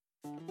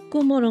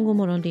God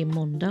morgon, det är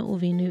måndag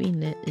och vi är nu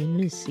inne i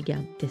mysiga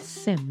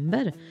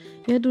december.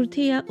 Jag är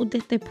Dorothea och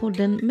detta är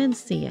podden Men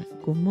se,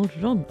 god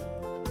morgon.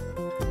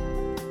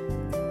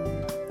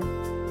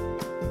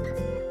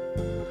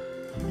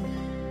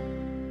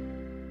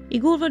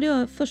 Igår var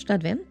det första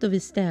advent och vi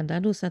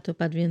städade och satte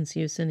upp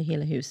adventsljusen i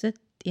hela huset.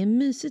 Det är en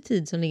mysig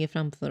tid som ligger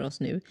framför oss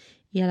nu,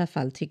 i alla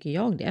fall tycker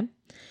jag det.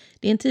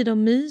 Det är en tid av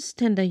mys,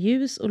 tända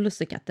ljus och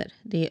lussekatter.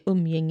 Det är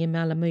umgänge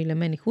med alla möjliga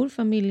människor,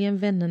 familjen,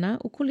 vännerna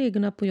och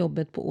kollegorna på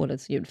jobbet på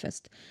årets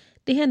julfest.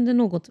 Det händer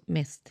något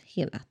mest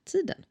hela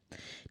tiden.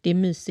 Det är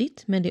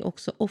mysigt, men det är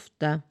också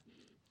ofta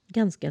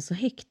ganska så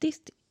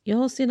hektiskt. Jag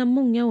har sedan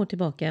många år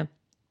tillbaka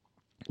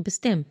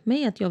bestämt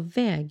mig att jag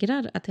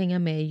vägrar att hänga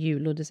med i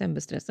jul- och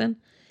decemberstressen.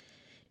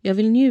 Jag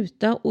vill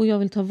njuta och jag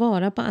vill ta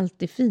vara på allt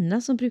det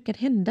fina som brukar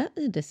hända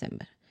i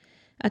december.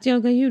 Att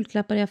jaga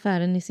julklappar i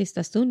affären i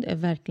sista stund är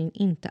verkligen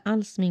inte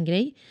alls min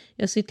grej.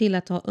 Jag ser till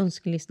att ha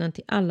önskelistan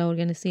till alla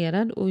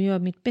organiserad och gör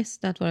mitt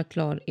bästa att vara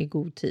klar i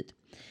god tid.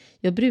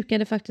 Jag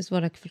brukade faktiskt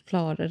vara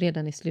klar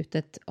redan i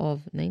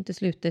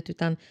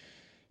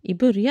i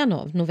början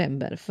av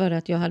november för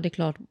att jag hade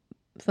klart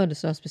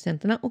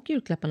födelsedagspresenterna och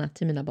julklapparna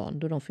till mina barn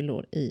då de fyller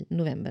år i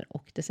november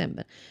och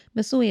december.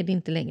 Men så är det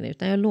inte längre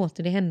utan jag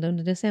låter det hända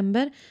under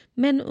december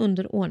men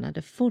under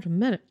ordnade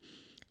former.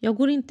 Jag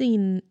går inte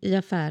in i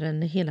affären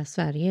när hela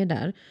Sverige är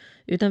där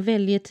utan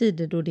väljer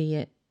tider då det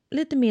är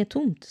lite mer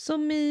tomt.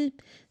 Som i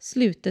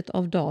slutet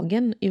av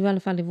dagen, i alla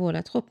fall i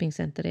vårat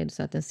shoppingcenter är det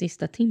så att den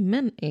sista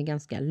timmen är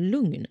ganska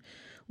lugn.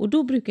 Och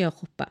då brukar jag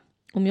shoppa.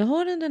 Om jag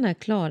har den här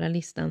klara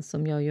listan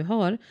som jag ju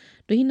har,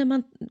 då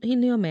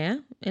hinner jag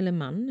med,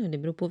 eller det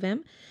beror på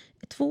vem,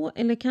 2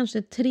 eller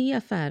kanske 3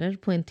 affärer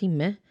på en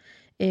timme.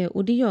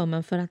 Och det gör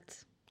man för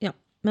att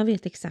man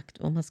vet exakt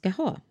vad man ska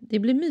ha. Det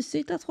blir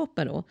mysigt att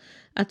shoppa då.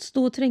 Att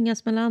stå och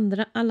trängas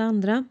mellan alla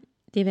andra,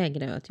 det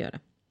vägrar jag att göra.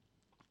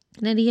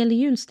 När det gäller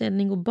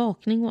julstädning och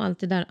bakning och allt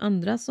det där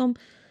andra som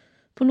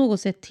på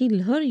något sätt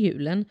tillhör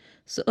julen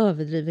så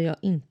överdriver jag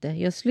inte.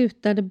 Jag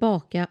slutade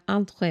baka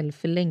allt själv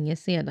för länge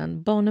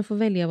sedan. Barnen får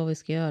välja vad vi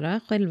ska göra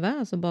själva,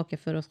 alltså baka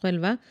för oss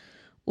själva.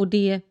 Och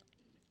det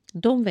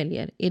de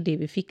väljer är det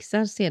vi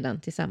fixar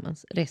sedan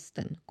tillsammans.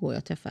 Resten går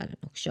jag till affären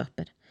och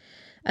köper.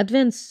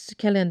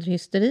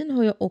 Adventskalenderhysterin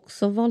har jag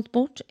också valt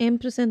bort.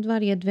 1%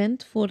 varje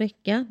advent får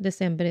räcka.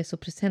 December är så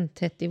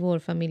presenttätt i vår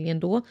familjen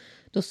då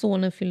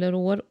sonen fyller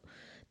år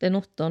den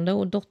 8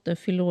 och dottern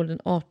fyller år den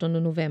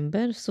 18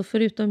 november. Så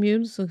förutom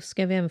jul så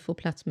ska vi även få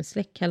plats med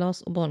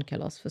släktkalas och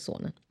barnkalas för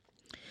sonen.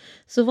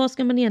 Så vad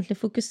ska man egentligen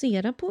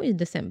fokusera på i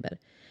december?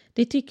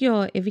 Det tycker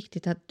jag är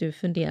viktigt att du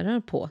funderar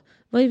på.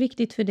 Vad är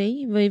viktigt för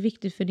dig? Vad är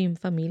viktigt för din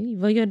familj?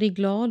 Vad gör dig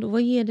glad? Och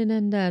vad ger dig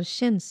den där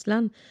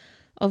känslan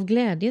av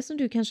glädje som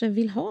du kanske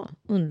vill ha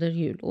under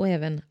jul och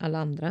även alla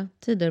andra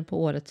tider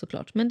på året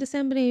såklart. Men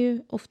december är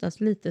ju oftast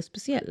lite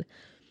speciell.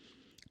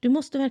 Du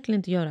måste verkligen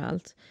inte göra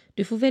allt.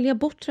 Du får välja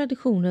bort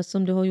traditioner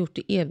som du har gjort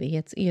i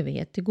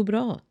evighet. Det går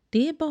bra.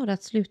 Det är bara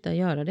att sluta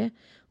göra det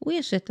och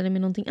ersätta det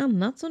med någonting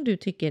annat som du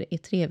tycker är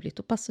trevligt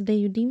och passar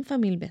dig och din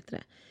familj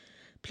bättre.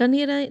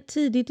 Planera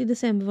tidigt i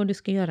december vad du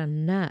ska göra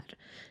när.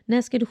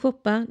 När ska du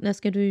shoppa? När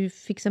ska du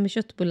fixa med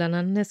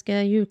köttbullarna? När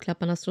ska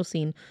julklapparna slås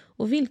in?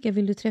 Och vilka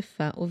vill du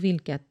träffa och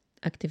vilka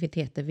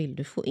aktiviteter vill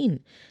du få in?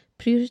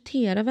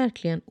 Prioritera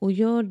verkligen och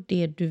gör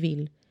det du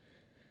vill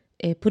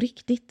på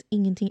riktigt,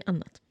 ingenting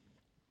annat.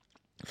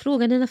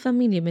 Fråga dina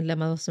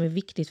familjemedlemmar vad som är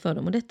viktigt för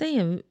dem. Och detta är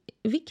en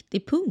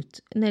viktig punkt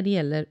när det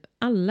gäller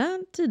alla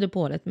tider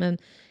på året. Men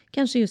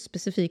kanske just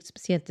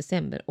speciellt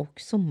december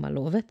och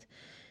sommarlovet.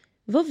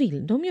 Vad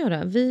vill de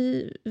göra?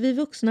 Vi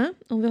vuxna,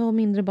 om vi har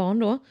mindre barn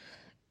då,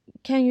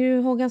 kan ju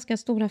ha ganska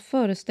stora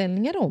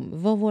föreställningar om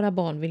vad våra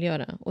barn vill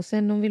göra. Och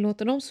sen om vi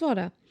låter dem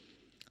svara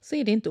så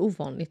är det inte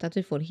ovanligt att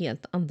vi får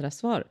helt andra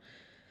svar.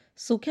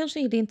 Så kanske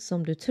är det inte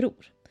som du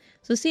tror.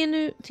 Så se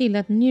nu till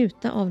att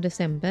njuta av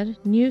december,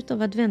 njut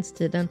av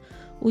adventstiden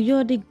och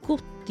gör det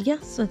gottiga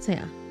så att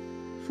säga.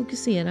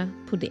 Fokusera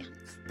på det.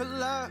 Put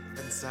love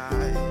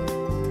inside.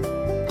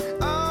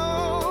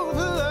 Oh, put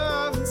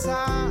love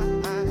inside.